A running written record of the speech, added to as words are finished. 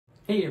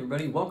Hey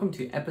everybody, welcome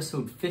to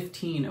episode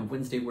 15 of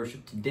Wednesday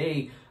Worship.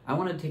 Today, I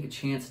want to take a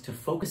chance to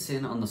focus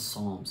in on the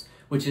Psalms,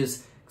 which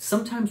is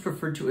sometimes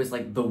referred to as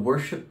like the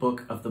worship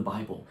book of the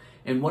Bible.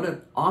 And what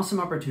an awesome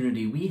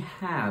opportunity we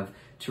have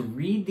to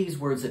read these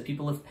words that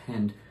people have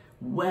penned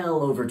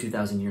well over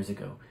 2,000 years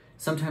ago,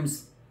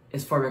 sometimes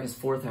as far back as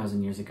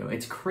 4,000 years ago.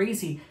 It's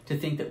crazy to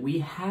think that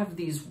we have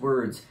these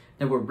words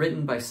that were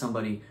written by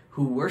somebody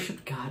who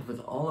worshiped God with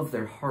all of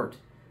their heart,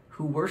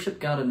 who worshiped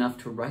God enough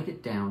to write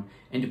it down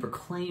and to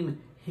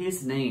proclaim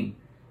His name.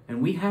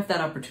 And we have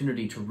that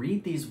opportunity to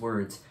read these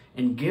words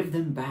and give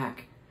them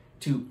back,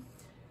 to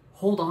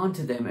hold on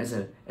to them as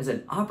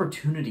an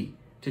opportunity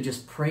to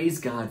just praise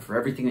God for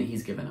everything that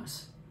He's given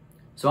us.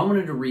 So I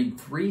wanted to read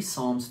 3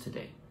 Psalms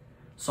today.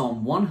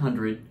 Psalm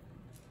 100,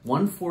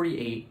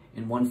 148,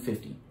 and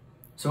 150.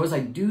 So as I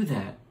do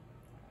that,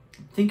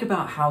 think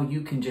about how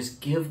you can just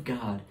give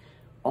God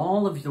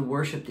all of the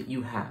worship that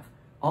you have,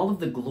 all of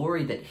the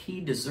glory that He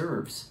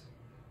deserves.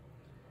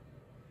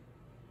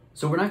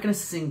 So we're not going to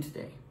sing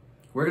today.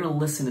 We're going to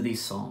listen to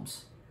these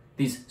psalms,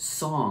 these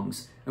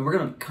songs, and we're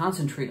going to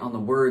concentrate on the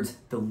words,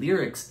 the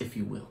lyrics, if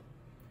you will.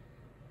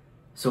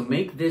 So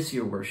make this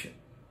your worship.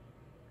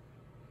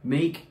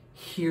 Make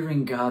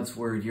hearing God's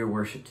word your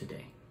worship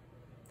today.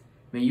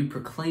 May you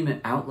proclaim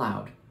it out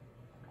loud.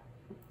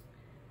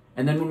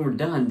 And then when we're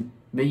done,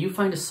 may you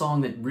find a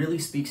song that really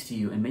speaks to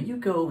you, and may you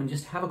go and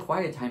just have a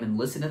quiet time and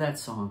listen to that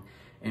song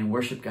and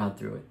worship God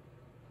through it.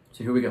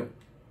 So here we go.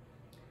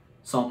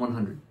 Psalm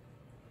 100.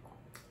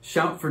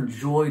 Shout for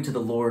joy to the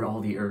Lord, all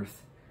the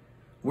earth.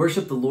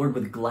 Worship the Lord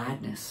with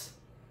gladness.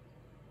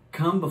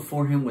 Come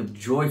before Him with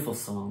joyful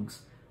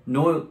songs.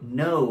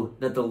 Know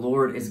that the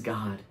Lord is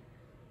God.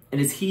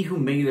 It is He who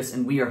made us,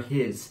 and we are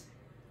His.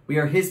 We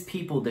are His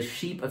people, the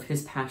sheep of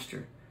His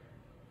pasture.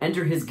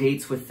 Enter His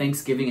gates with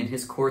thanksgiving and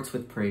His courts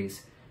with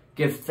praise.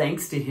 Give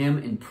thanks to Him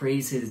and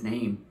praise His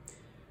name.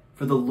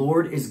 For the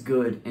Lord is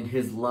good, and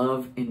His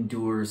love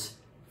endures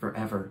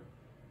forever.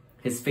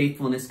 His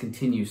faithfulness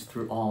continues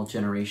through all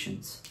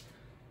generations.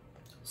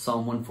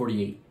 Psalm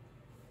 148.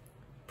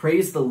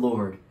 Praise the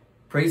Lord.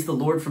 Praise the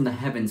Lord from the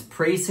heavens.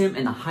 Praise Him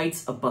in the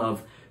heights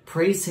above.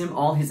 Praise Him,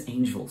 all His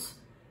angels.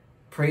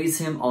 Praise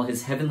Him, all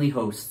His heavenly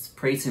hosts.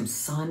 Praise Him,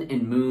 sun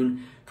and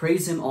moon.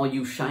 Praise Him, all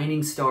you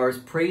shining stars.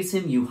 Praise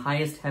Him, you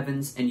highest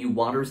heavens, and you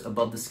waters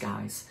above the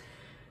skies.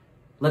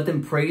 Let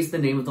them praise the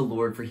name of the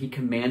Lord, for He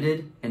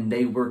commanded, and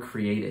they were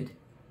created.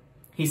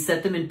 He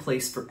set them in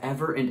place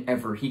forever and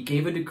ever. He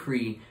gave a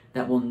decree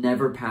that will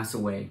never pass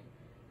away.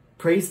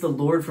 Praise the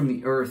Lord from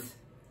the earth,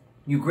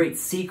 you great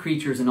sea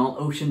creatures in all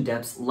ocean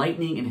depths,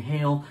 lightning and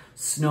hail,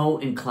 snow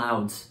and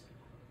clouds.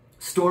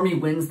 Stormy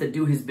winds that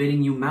do His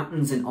bidding, you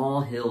mountains and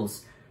all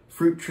hills,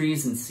 fruit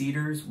trees and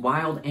cedars,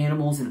 wild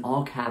animals and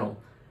all cattle,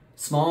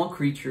 small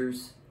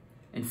creatures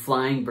and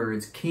flying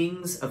birds,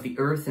 kings of the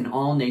earth and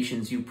all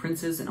nations, you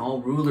princes and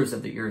all rulers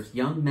of the earth,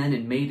 young men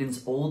and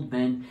maidens, old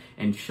men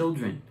and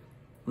children.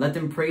 Let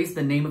them praise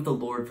the name of the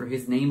Lord, for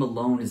His name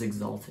alone is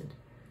exalted.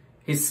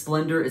 His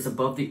splendor is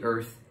above the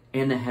earth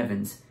and the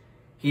heavens.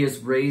 He has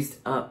raised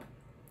up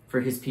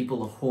for His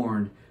people a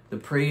horn, the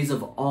praise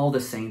of all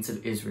the saints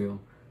of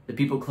Israel, the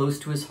people close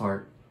to His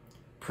heart.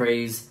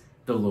 Praise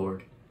the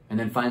Lord. And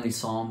then finally,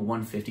 Psalm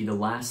 150, the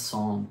last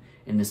psalm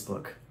in this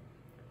book.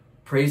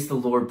 Praise the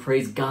Lord,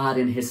 praise God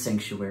in His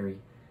sanctuary.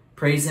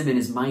 Praise Him in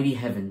His mighty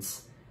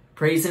heavens.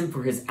 Praise Him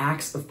for His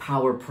acts of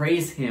power.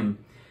 Praise Him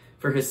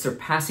for His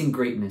surpassing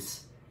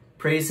greatness.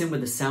 Praise Him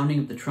with the sounding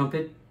of the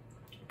trumpet.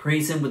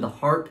 Praise Him with the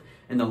harp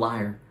and the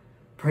lyre.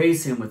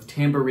 Praise Him with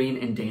tambourine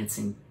and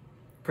dancing.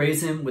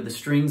 Praise Him with the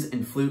strings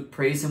and flute.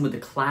 Praise Him with the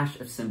clash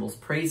of cymbals.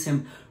 Praise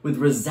Him with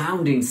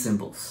resounding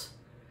cymbals.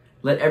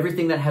 Let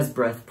everything that has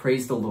breath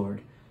praise the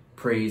Lord.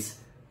 Praise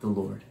the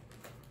Lord.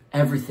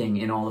 Everything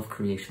in all of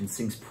creation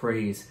sings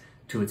praise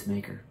to its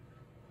Maker.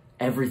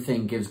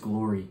 Everything gives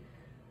glory.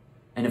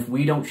 And if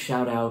we don't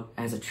shout out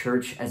as a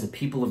church, as a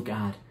people of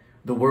God,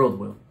 the world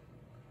will.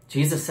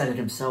 Jesus said it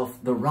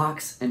Himself, the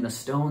rocks and the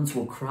stones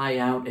will cry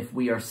out if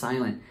we are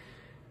silent,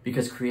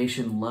 because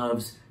creation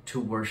loves to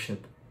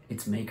worship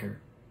its Maker.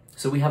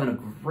 So we have a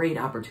great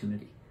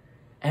opportunity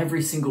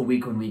every single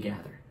week when we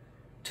gather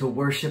to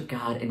worship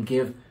God and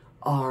give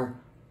our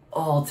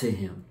all to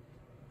Him.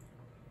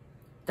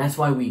 That's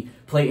why we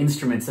play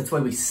instruments. That's why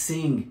we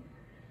sing.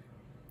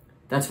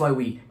 That's why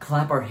we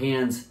clap our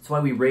hands. That's why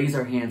we raise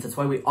our hands. That's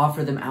why we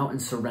offer them out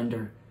and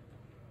surrender.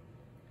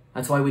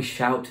 That's why we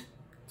shout.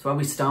 That's why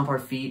we stomp our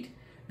feet,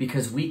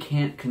 because we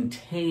can't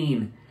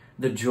contain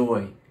the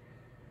joy.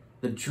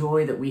 The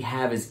joy that we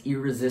have is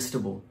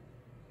irresistible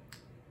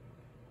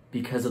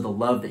because of the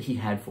love that He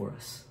had for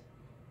us.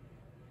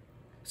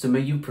 So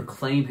may you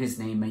proclaim His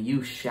name. May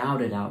you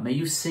shout it out. May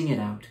you sing it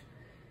out.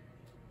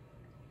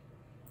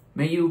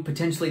 May you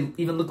potentially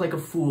even look like a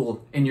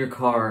fool in your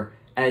car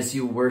as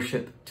you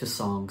worship to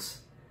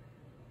songs.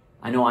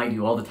 I know I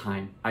do all the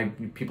time.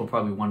 People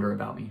probably wonder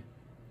about me.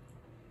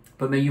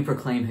 But may you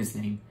proclaim His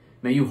name.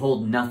 May you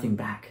hold nothing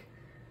back.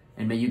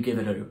 And may you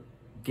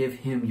give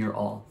Him your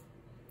all,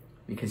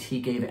 because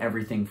He gave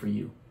everything for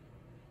you.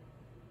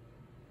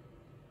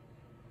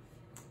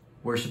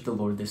 worship the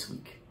Lord this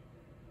week.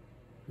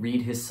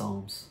 Read his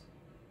Psalms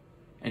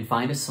and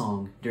find a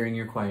song during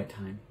your quiet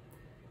time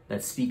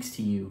that speaks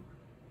to you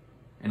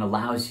and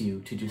allows you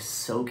to just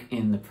soak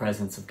in the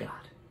presence of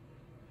God.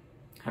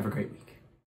 Have a great week.